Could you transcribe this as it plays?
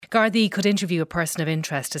Gardaí could interview a person of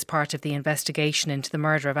interest as part of the investigation into the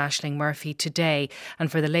murder of Aisling Murphy today.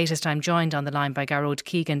 And for the latest, I'm joined on the line by Gearoid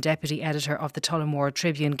Keegan, Deputy Editor of the Tullamore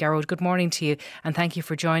Tribune. Gearoid, good morning to you and thank you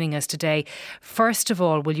for joining us today. First of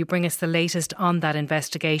all, will you bring us the latest on that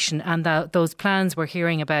investigation and those plans we're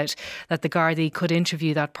hearing about that the Gardaí could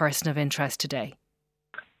interview that person of interest today?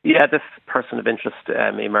 Yeah, this person of interest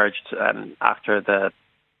emerged after the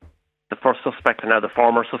first suspect and now the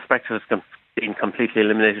former suspect, who has been completely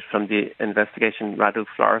eliminated from the investigation, Radu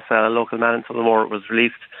Flores, a local man in Tullamore, was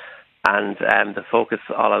released. And the focus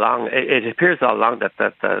all along, it appears all along that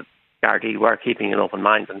the Gardaí were keeping an open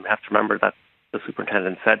mind, and we have to remember that the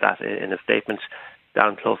superintendent said that in a statement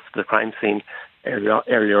down close to the crime scene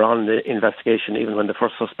earlier on in the investigation. Even when the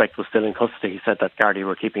first suspect was still in custody, he said that Gardaí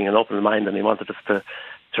were keeping an open mind, and he wanted us to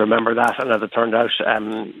remember that. And as it turned out,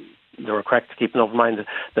 they were correct to keep an open mind.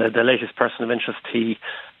 The latest person of interest, he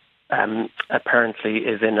apparently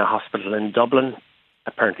is in a hospital in Dublin,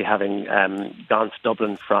 apparently having gone to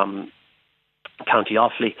Dublin from County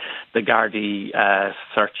Offaly. The Gardaí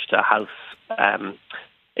searched a house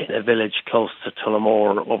in a village close to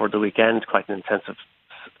Tullamore over the weekend, quite an intensive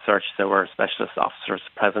search. There were specialist officers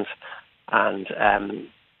present, and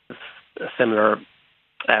a similar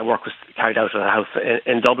work was carried out at a house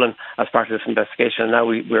in Dublin as part of this investigation. Now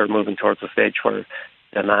we're moving towards a stage where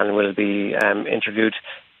the man will be interviewed.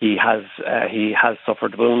 He has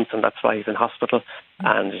suffered wounds, and that's why he's in hospital.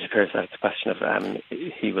 And it appears that it's a question of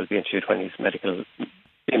he will be interviewed when he's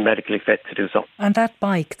medically fit to do so. And that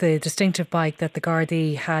bike, the distinctive bike that the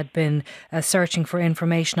Gardaí had been searching for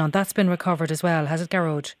information on, that's been recovered as well, has it,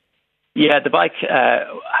 Gearoid? Yeah, the bike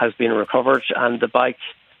has been recovered, and the bike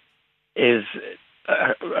is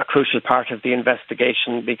a crucial part of the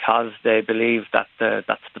investigation because they believe that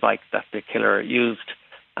that's the bike that the killer used,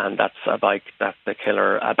 and that's a bike that the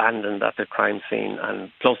killer abandoned at the crime scene and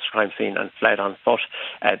close to the crime scene and fled on foot.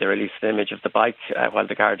 They released the image of the bike while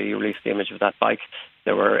the Gardaí released the image of that bike.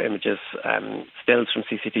 There were images, stills from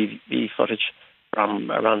CCTV footage from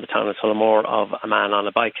around the town of Tullamore of a man on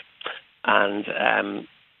a bike, and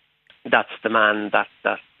that's the man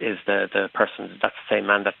that is the person. That's the same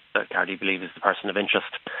man that the Gardaí believe is the person of interest,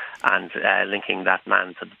 and linking that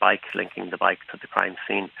man to the bike, linking the bike to the crime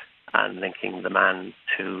scene, and linking the man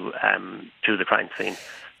to the crime scene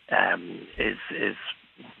is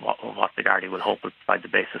what the Gardaí will hope will provide the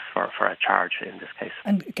basis for a charge in this case.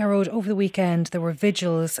 And Gearoid, over the weekend there were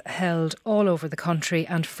vigils held all over the country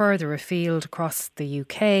and further afield across the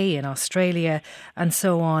UK, in Australia and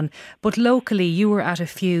so on. But locally you were at a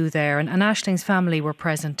few there, and Aisling's family were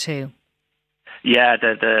present too. Yeah,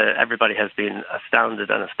 everybody has been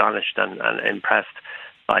astounded and astonished and impressed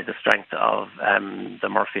by the strength of the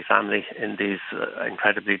Murphy family in these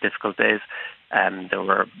incredibly difficult days. There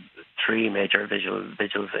were 3 major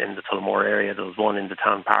vigils in the Tullamore area. There was one in the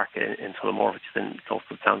town park in Tullamore, which is close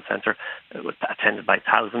to the town centre, attended by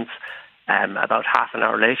thousands. About half an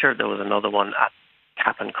hour later, there was another one at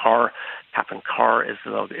Cappancor. Cappancor is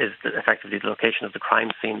effectively the location of the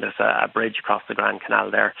crime scene. There's a bridge across the Grand Canal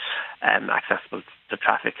there, accessible to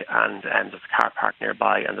traffic, and there's a car park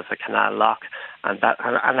nearby, and there's a canal lock. And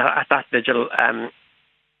at that vigil,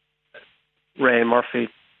 Ray Murphy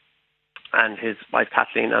and his wife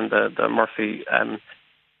Kathleen and the Murphy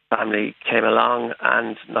family came along,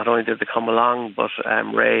 and not only did they come along, but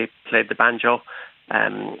Ray played the banjo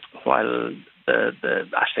while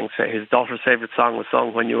his daughter's favourite song was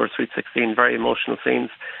sung, When You Were Sweet 16, very emotional scenes.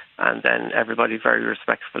 And then everybody very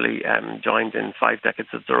respectfully joined in 5 decades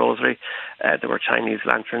of the Rosary. There were Chinese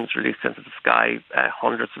lanterns released into the sky.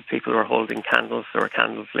 Hundreds of people were holding candles. There were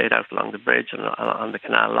candles laid out along the bridge and on the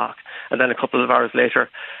canal lock. And then a couple of hours later,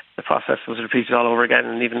 the process was repeated all over again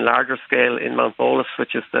on an even larger scale in Mount Bolus,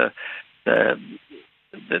 which is the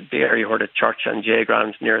area where the church and J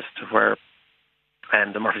ground nearest to where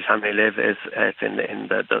the Murphy family live is. It's in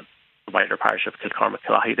the wider parish of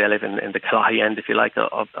Kilcormac-Callaghy. They live in the Callaghy end, if you like,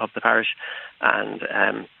 of the parish. And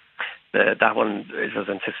that one, it was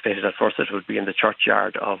anticipated at first it would be in the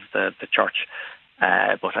churchyard of the church.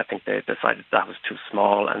 But I think they decided that was too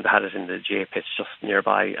small, and they had it in the J pitch just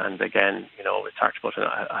nearby. And again, it's hard to put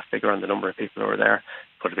a figure on the number of people who were there.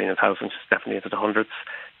 Could have been in thousands, definitely into the hundreds.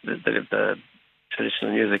 The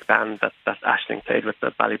traditional music band that Aisling played with,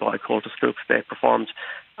 the Ballyboy Cultus group, they performed.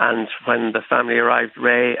 And when the family arrived,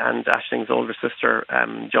 Ray and Aisling's older sister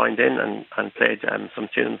joined in and played some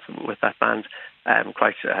tunes with that band.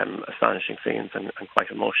 Quite astonishing scenes and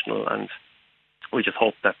quite emotional. And we just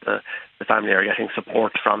hope that the family are getting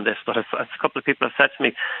support from this. But as a couple of people have said to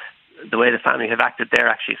me, the way the family have acted, they're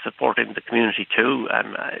actually supporting the community too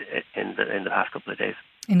in the past couple of days.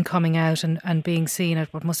 In coming out and being seen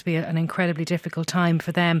at what must be an incredibly difficult time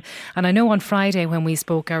for them. And I know on Friday when we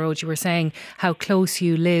spoke, Gearoid, you were saying how close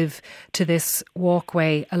you live to this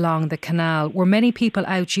walkway along the canal. Were many people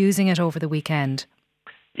out using it over the weekend?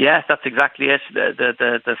 Yes, that's exactly it.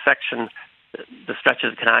 The section, the stretch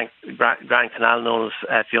of the Grand Canal known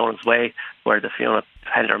as Fiona's Way, where the Fiona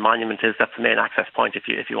Pender Monument is, that's the main access point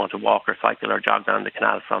if you want to walk or cycle or jog down the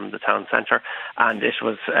canal from the town centre. And it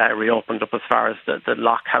was reopened up as far as the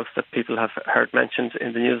lock house that people have heard mentioned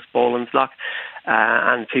in the news, Boland's Lock,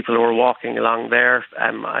 and people who were walking along there.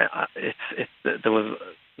 There was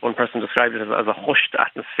one person described it as a hushed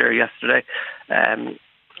atmosphere yesterday.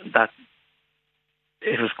 That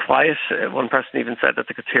it was quiet. One person even said that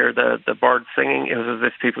they could hear the birds singing. It was as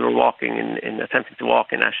if people were walking in attempting to walk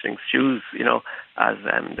in Ashling's shoes, as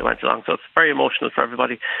they went along. So it's very emotional for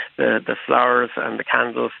everybody. The flowers and the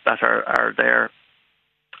candles that are there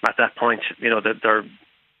at that point,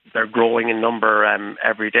 they're growing in number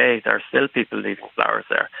every day. There are still people leaving flowers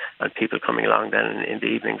there and people coming along then in the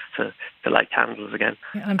evenings to light candles again.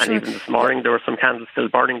 Yeah, and sure even this morning there were some candles still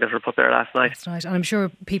burning that were put there last night. That's right. And I'm sure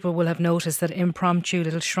people will have noticed that impromptu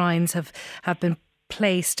little shrines have been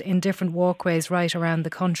placed in different walkways right around the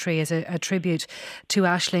country as a tribute to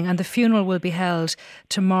Aisling, and the funeral will be held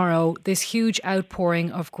tomorrow. This huge outpouring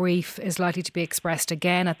of grief is likely to be expressed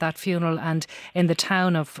again at that funeral and in the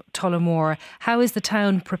town of Tullamore. How is the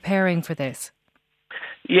town preparing for this?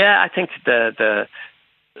 Yeah, I think the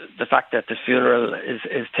fact that the funeral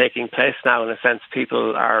is taking place now, in a sense,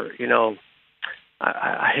 people are,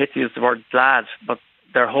 I hate to use the word glad, but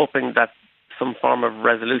they're hoping that some form of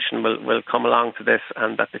resolution will come along to this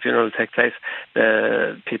and that the funeral will take place.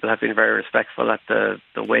 The people have been very respectful at the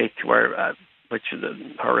wake which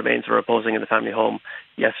her remains were reposing in the family home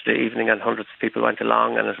yesterday evening, and hundreds of people went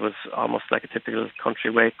along, and it was almost like a typical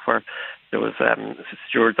country wake where there was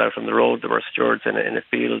stewards out on the road, there were stewards in a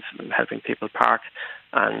field helping people park,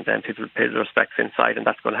 and then people paid their respects inside, and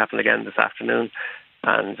that's going to happen again this afternoon.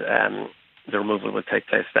 And the removal will take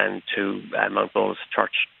place then to Mount Bowles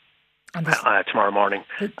Church tomorrow morning,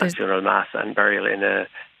 at funeral mass and burial in a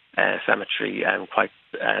cemetery quite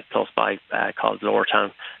close by called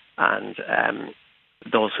Lowertown. And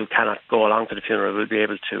those who cannot go along to the funeral will be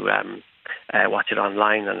able to watch it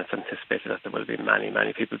online, and it's anticipated that there will be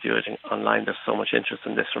many people viewing it online. There's so much interest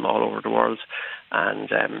in this from all over the world, and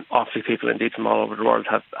awfully people indeed from all over the world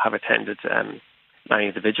have attended many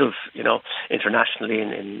of the vigils, internationally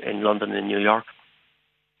in London and New York.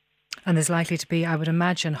 And there's likely to be, I would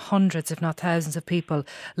imagine, hundreds if not thousands of people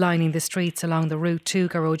lining the streets along the route too,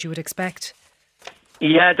 Gearoid, you would expect?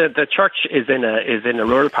 Yeah, the church is in a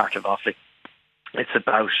rural part of Offaly. It's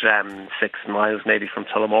about 6 miles maybe from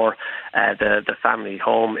Tullamore. The family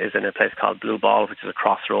home is in a place called Blue Ball, which is a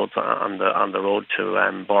crossroads on the road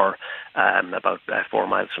to Burr, about 4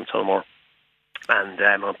 miles from Tullamore. And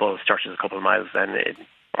Mount Bowles Church is a couple of miles then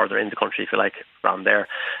further in the country, if you like, around there.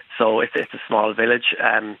 So it's a small village.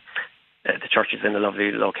 The church is in a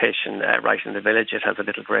lovely location right in the village. It has a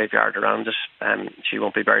little graveyard around it. She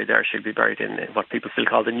won't be buried there. She'll be buried in what people still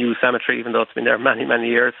call the new cemetery, even though it's been there many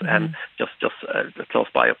years, just close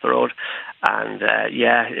by up the road. And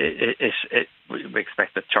we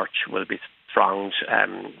expect the church will be thronged.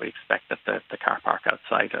 We expect that the car park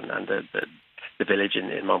outside and the village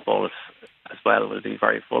in Mount Bowles as well will be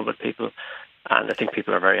very full with people. And I think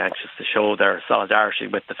people are very anxious to show their solidarity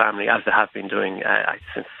with the family, as they have been doing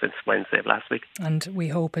since Wednesday of last week. And we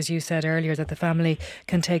hope, as you said earlier, that the family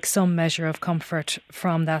can take some measure of comfort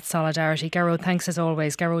from that solidarity. Gearoid, thanks as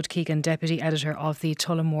always. Gearoid Keegan, Deputy Editor of the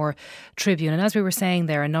Tullamore Tribune. And as we were saying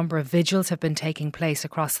there, a number of vigils have been taking place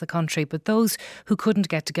across the country, but those who couldn't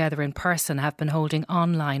get together in person have been holding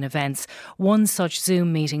online events. One such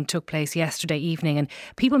Zoom meeting took place yesterday evening, and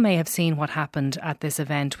people may have seen what happened at this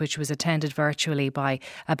event, which was attended virtually by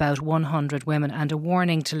about 100 women. And a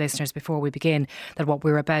warning to listeners before we begin that what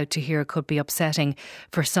we're about to hear could be upsetting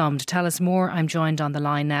for some. To tell us more, I'm joined on the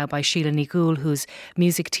line now by Sheila Nigoul, who's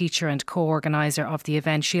music teacher and co-organiser of the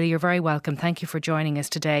event. Sheila, you're very welcome. Thank you for joining us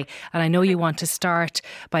today. And I know you want to start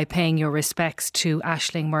by paying your respects to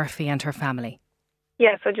Aisling Murphy and her family.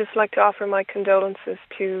 Yes, I'd just like to offer my condolences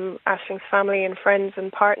to Aisling's family and friends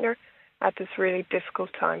and partner at this really difficult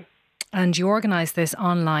time. And you organised this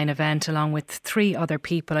online event along with 3 other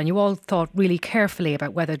people, and you all thought really carefully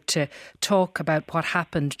about whether to talk about what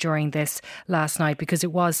happened during this last night, because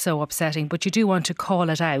it was so upsetting. But you do want to call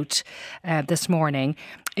it out this morning.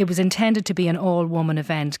 It was intended to be an all-woman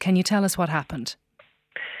event. Can you tell us what happened?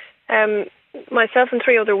 myself and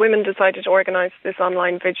 3 other women decided to organise this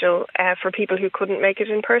online vigil for people who couldn't make it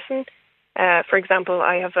in person. For example,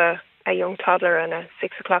 I have a young toddler and a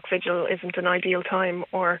 6 o'clock vigil isn't an ideal time,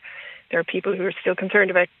 or there are people who are still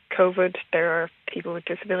concerned about COVID. There are people with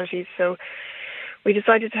disabilities. So we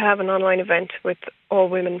decided to have an online event with all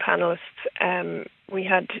women panellists. We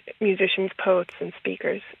had musicians, poets and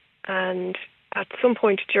speakers. And at some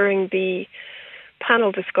point during the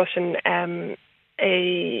panel discussion,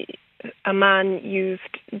 a man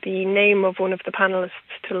used the name of one of the panellists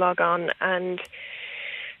to log on and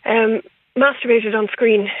masturbated on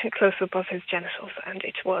screen, a close-up of his genitals, and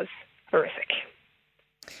it was horrific.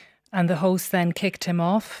 And the host then kicked him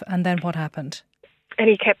off, and then what happened? And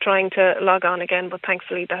he kept trying to log on again, but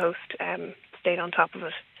thankfully the host stayed on top of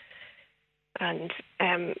it and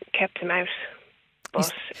kept him out.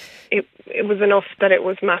 But it was enough that it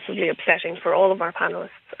was massively upsetting for all of our panellists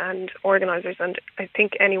and organisers, and I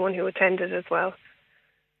think anyone who attended as well.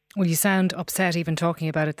 Well, you sound upset even talking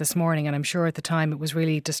about it this morning, and I'm sure at the time it was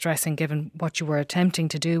really distressing given what you were attempting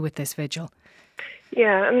to do with this vigil.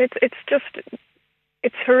 Yeah, and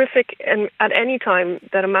it's horrific, and at any time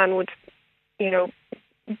that a man would,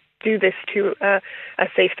 do this to a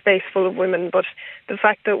safe space full of women, but the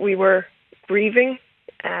fact that we were grieving,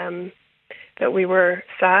 that we were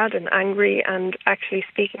sad and angry and actually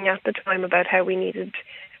speaking at the time about how we needed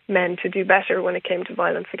men to do better when it came to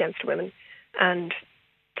violence against women, and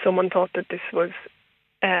someone thought that this was,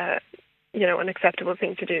 an acceptable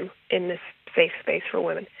thing to do in this safe space for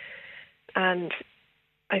women. And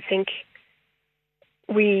I think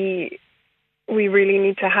we really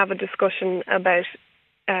need to have a discussion about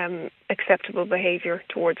acceptable behaviour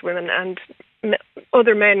towards women and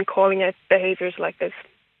other men calling out behaviours like this.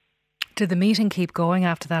 Did the meeting keep going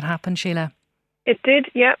after that happened, Sheila? It did,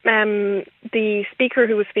 yeah. The speaker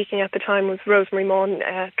who was speaking at the time was Rosemary Maughan,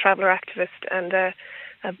 a traveller activist and a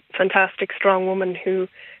fantastic, strong woman who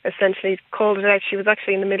essentially called it out. She was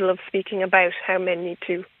actually in the middle of speaking about how men need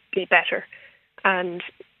to be better and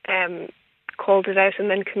called it out and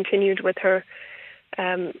then continued with her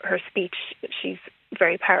speech. She's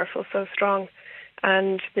very powerful, so strong.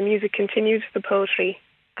 And the music continued, the poetry,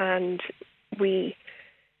 and we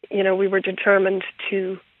were determined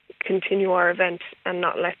to continue our event and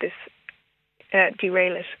not let this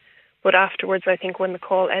derail it. But afterwards, I think when the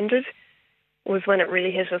call ended was when it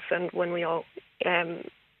really hit us and when we all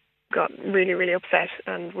got really, really upset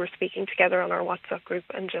and were speaking together on our WhatsApp group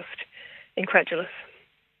and just incredulous.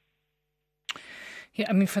 Yeah,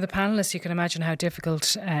 I mean, for the panellists, you can imagine how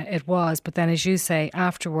difficult it was. But then, as you say,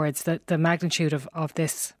 afterwards, the magnitude of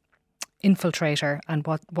this infiltrator and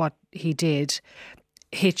what he did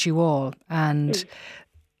hit you all. And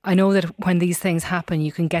I know that when these things happen,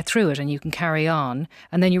 you can get through it and you can carry on.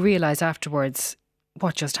 And then you realise afterwards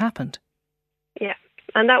what just happened. Yeah,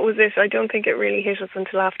 and that was it. I don't think it really hit us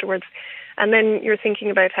until afterwards. And then you're thinking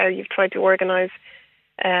about how you've tried to organise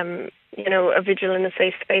a vigil in a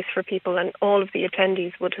safe space for people, and all of the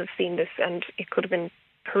attendees would have seen this, and it could have been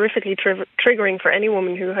horrifically triggering for any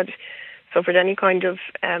woman who had suffered any kind of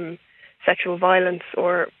sexual violence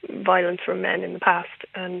or violence from men in the past,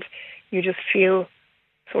 and you just feel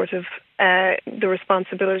sort of the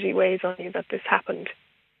responsibility weighs on you that this happened,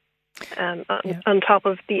 on top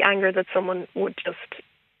of the anger that someone would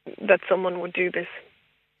do this.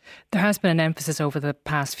 There has been an emphasis over the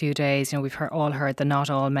past few days. We've all heard the "Not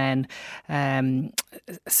All Men"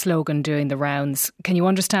 slogan doing the rounds. Can you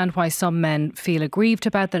understand why some men feel aggrieved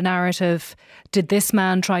about the narrative? Did this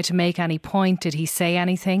man try to make any point? Did he say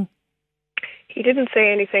anything? He didn't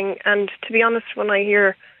say anything. And to be honest, when I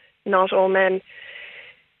hear "Not All Men,"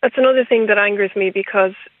 that's another thing that angers me,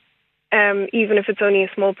 because even if it's only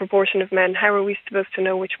a small proportion of men, how are we supposed to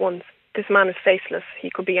know which ones? This man is faceless. He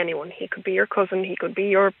could be anyone. He could be your cousin. He could be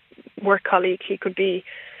your work colleague. He could be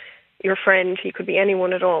your friend. He could be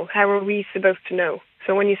anyone at all. How are we supposed to know?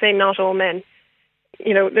 So when you say "not all men,"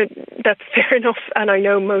 that's fair enough. And I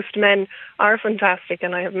know most men are fantastic,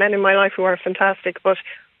 and I have men in my life who are fantastic, but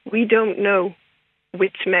we don't know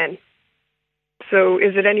which men. So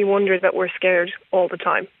is it any wonder that we're scared all the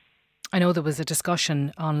time? I know there was a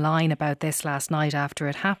discussion online about this last night after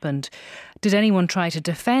it happened. Did anyone try to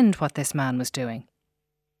defend what this man was doing?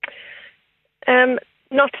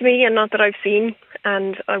 Not to me, and not that I've seen.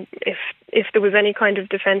 And if there was any kind of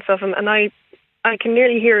defence of him, and I can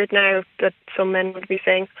nearly hear it now, that some men would be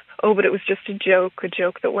saying, "Oh, but it was just a joke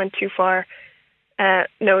that went too far."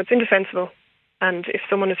 No, it's indefensible. And if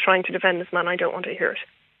someone is trying to defend this man, I don't want to hear it.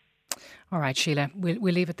 All right, Sheila, we'll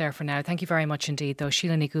leave it there for now. Thank you very much indeed, though.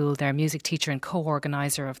 Sheila Gould, their music teacher and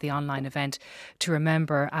co-organiser of the online event to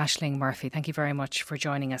remember Aisling Murphy. Thank you very much for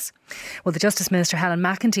joining us. Well, the Justice Minister, Helen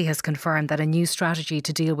McEntee, has confirmed that a new strategy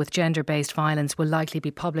to deal with gender-based violence will likely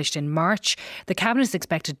be published in March. The Cabinet is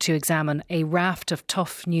expected to examine a raft of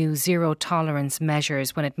tough new zero-tolerance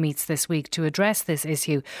measures when it meets this week to address this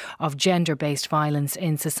issue of gender-based violence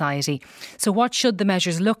in society. So what should the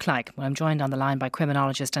measures look like? Well, I'm joined on the line by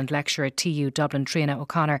criminologist and lecturer at TU Dublin, Trina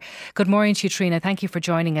O'Connor. Good morning to you, Trina. Thank you for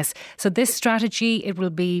joining us. So this strategy, it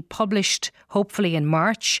will be published hopefully in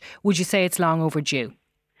March. Would you say it's long overdue?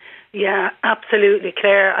 Yeah, absolutely,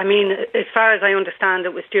 Claire. I mean, as far as I understand,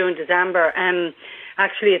 it was due in December.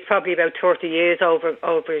 Actually, it's probably about 30 years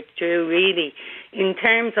overdue, really. In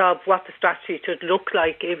terms of what the strategy should look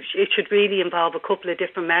like, it should really involve a couple of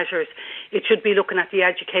different measures. It should be looking at the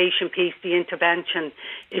education piece, the intervention.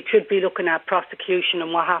 It should be looking at prosecution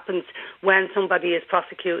and what happens when somebody is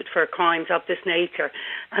prosecuted for crimes of this nature.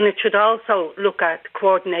 And it should also look at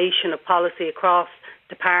coordination of policy across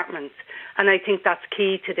departments. And I think that's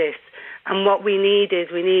key to this. And what we need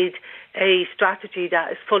a strategy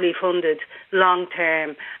that is fully funded long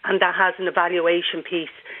term and that has an evaluation piece,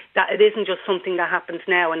 that it isn't just something that happens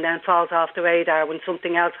now and then falls off the radar when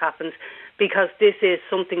something else happens, because this is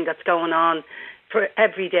something that's going on for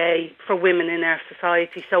every day for women in our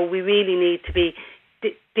society. So we really need to be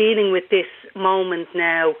dealing with this moment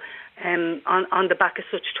now on the back of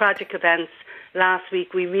such tragic events last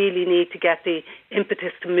week. We really need to get the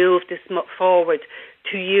impetus to move this forward,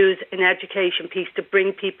 to use an education piece to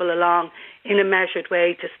bring people along in a measured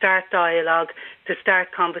way, to start dialogue, to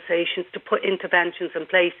start conversations, to put interventions in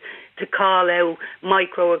place to call out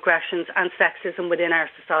microaggressions and sexism within our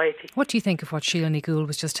society. What do you think of what Sheila Gould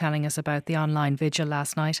was just telling us about the online vigil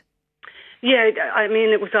last night? Yeah, I mean,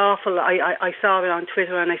 it was awful. I saw it on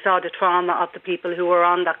Twitter and I saw the trauma of the people who were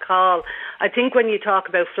on that call. I think when you talk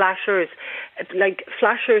about flashers, like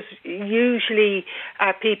flashers usually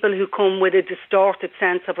are people who come with a distorted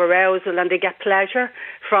sense of arousal and they get pleasure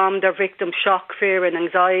from their victim's shock, fear and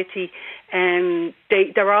anxiety.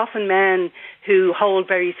 They're often men who hold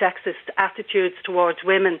very sexist attitudes towards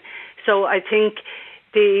women. So I think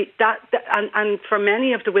and for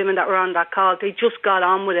many of the women that were on that call, they just got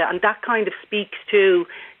on with it, and that kind of speaks to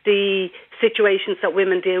the situations that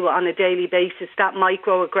women deal with on a daily basis, that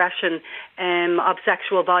microaggression of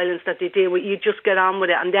sexual violence that they deal with. You just get on with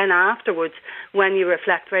it, and then afterwards, when you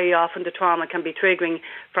reflect, very often the trauma can be triggering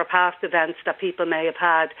for past events that people may have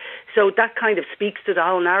had. So that kind of speaks to the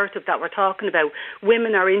whole narrative that we're talking about.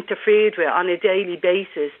 Women are interfered with on a daily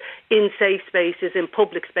basis in safe spaces, in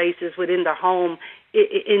public spaces, within their home,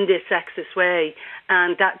 in this sexist way,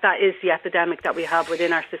 and that is the epidemic that we have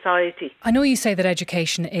within our society. I know you say that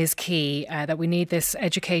education is key, that we need this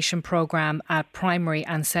education programme at primary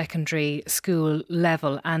and secondary school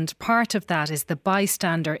level, and part of that is the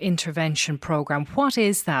bystander intervention programme. What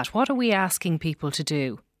is that? What are we asking people to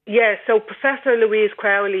do? Yeah, so Professor Louise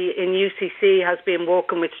Crowley in UCC has been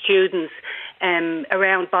working with students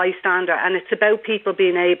around bystander, and it's about people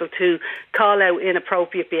being able to call out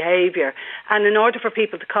inappropriate behaviour. And in order for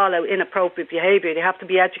people to call out inappropriate behaviour, they have to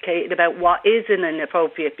be educated about what is an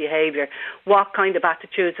inappropriate behaviour, what kind of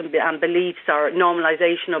attitudes and beliefs or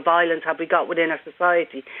normalisation of violence have we got within our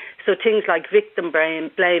society. So things like victim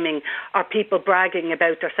blaming or people bragging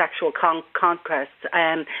about their sexual conquests,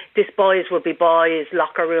 this boys will be boys,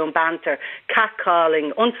 locker room banter,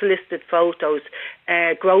 catcalling, unsolicited photos,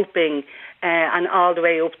 groping, and all the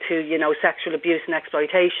way up to, sexual abuse and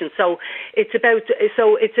exploitation. So it's about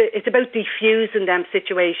defusing them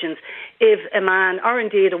situations. If a man or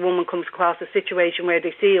indeed a woman comes across a situation where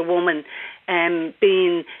they see a woman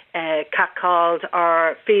being catcalled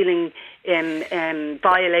or feeling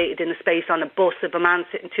violated in a space on a bus, if a man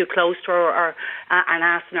sitting too close to her and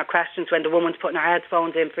asking her questions when the woman's putting her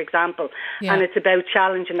headphones in, for example. Yeah. And it's about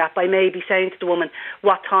challenging that by maybe saying to the woman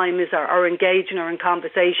what time is her, or engaging her in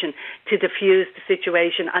conversation to diffuse the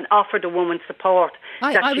situation and offer the woman support.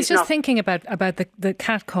 I was just thinking about the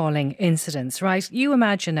catcalling incidents, right? You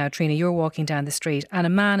imagine now, Trina, you're walking down the street and a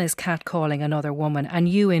man is catcalling another woman and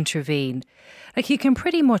you intervene. Like, you can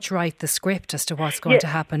pretty much write the script as to what's going to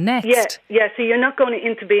happen next. Yeah, so you're not going to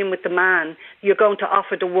intervene with the man, you're going to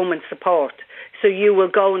offer the woman support. So you will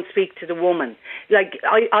go and speak to the woman. like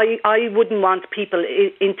I wouldn't want people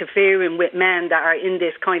interfering with men that are in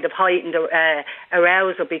this kind of heightened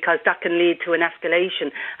arousal, because that can lead to an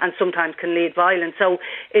escalation and sometimes can lead violence. So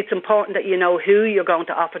it's important that you know who you're going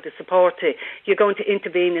to offer the support to. You're going to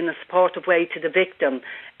intervene in a supportive way to the victim,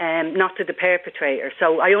 not to the perpetrator.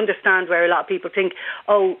 So I understand where a lot of people think,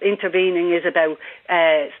 intervening is about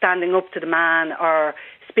standing up to the man or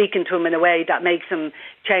speaking to him in a way that makes him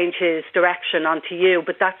change his direction onto you,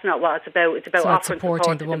 but that's not what it's about. It's about offering support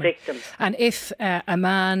to the victim. And if a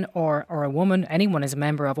man or a woman, anyone is a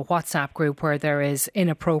member of a WhatsApp group where there is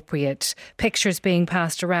inappropriate pictures being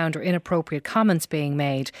passed around or inappropriate comments being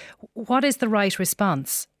made, what is the right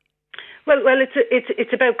response? Well,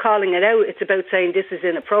 it's about calling it out. It's about saying this is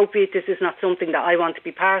inappropriate. This is not something that I want to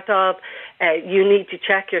be part of. You need to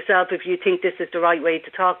check yourself if you think this is the right way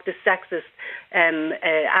to talk. This sexist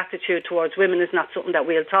attitude towards women is not something that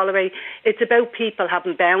we'll tolerate. It's about people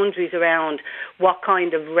having boundaries around what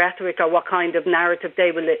kind of rhetoric or what kind of narrative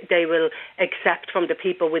they will accept from the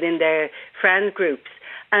people within their friend groups.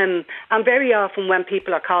 And very often when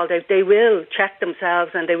people are called out, they will check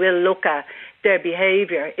themselves and they will look at their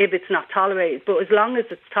behaviour if it's not tolerated. But as long as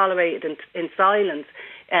it's tolerated in silence,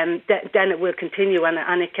 then it will continue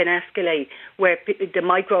and it can escalate, where the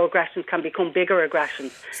microaggressions can become bigger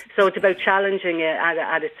aggressions. So it's about challenging it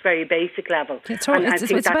at its very basic level. It's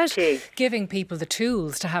about giving people the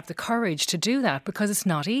tools to have the courage to do that, because it's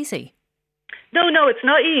not easy. No, it's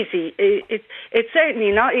not easy. It's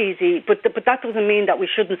certainly not easy, but that doesn't mean that we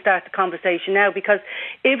shouldn't start the conversation now, because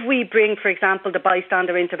if we bring, for example, the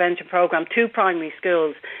bystander intervention programme to primary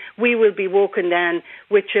schools, we will be working then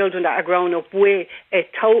with children that are grown up with a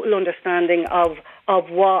total understanding of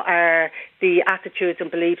what are the attitudes and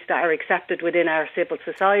beliefs that are accepted within our civil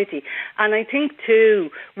society. And I think too,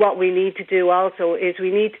 what we need to do also is we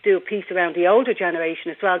need to do a piece around the older generation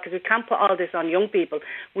as well, because we can't put all this on young people.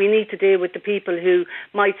 We need to deal with the people who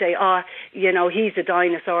might say, he's a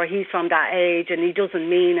dinosaur, he's from that age and he doesn't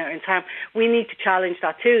mean it in time. We need to challenge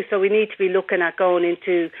that too. So we need to be looking at going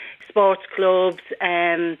into sports clubs,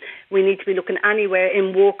 we need to be looking anywhere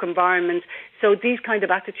in work environments. So these kind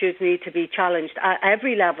of attitudes need to be challenged at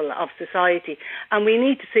every level of society, and we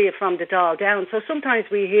need to see it from the Dáil down. So sometimes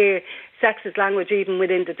we hear sexist language even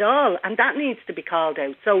within the Dáil, and that needs to be called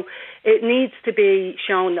out. So it needs to be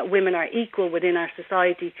shown that women are equal within our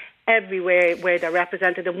society everywhere where they're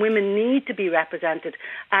represented, and women need to be represented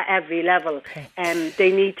at every level. Okay.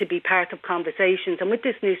 They need to be part of conversations, and with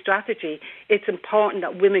this new strategy, it's important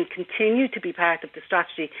that women continue to be part of the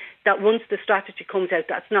strategy, that once the strategy comes out,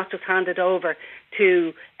 that's not just handed over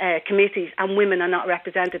to committees and women are not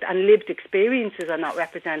represented and lived experiences are not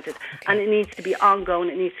represented. Okay. And it needs to be ongoing,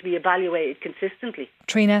 it needs to be evaluated consistently.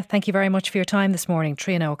 Trina, thank you very much for your time this morning.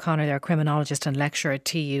 Trina O'Connor there, criminologist and lecturer at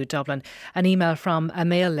TU Dublin. An email from a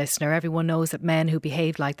male listener. Everyone knows that men who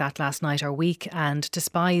behaved like that last night are weak and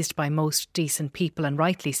despised by most decent people, and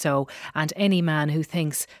rightly so. And any man who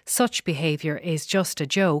thinks such behaviour is just a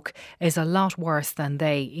joke is a lot worse than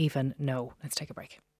they even know. Let's take a break.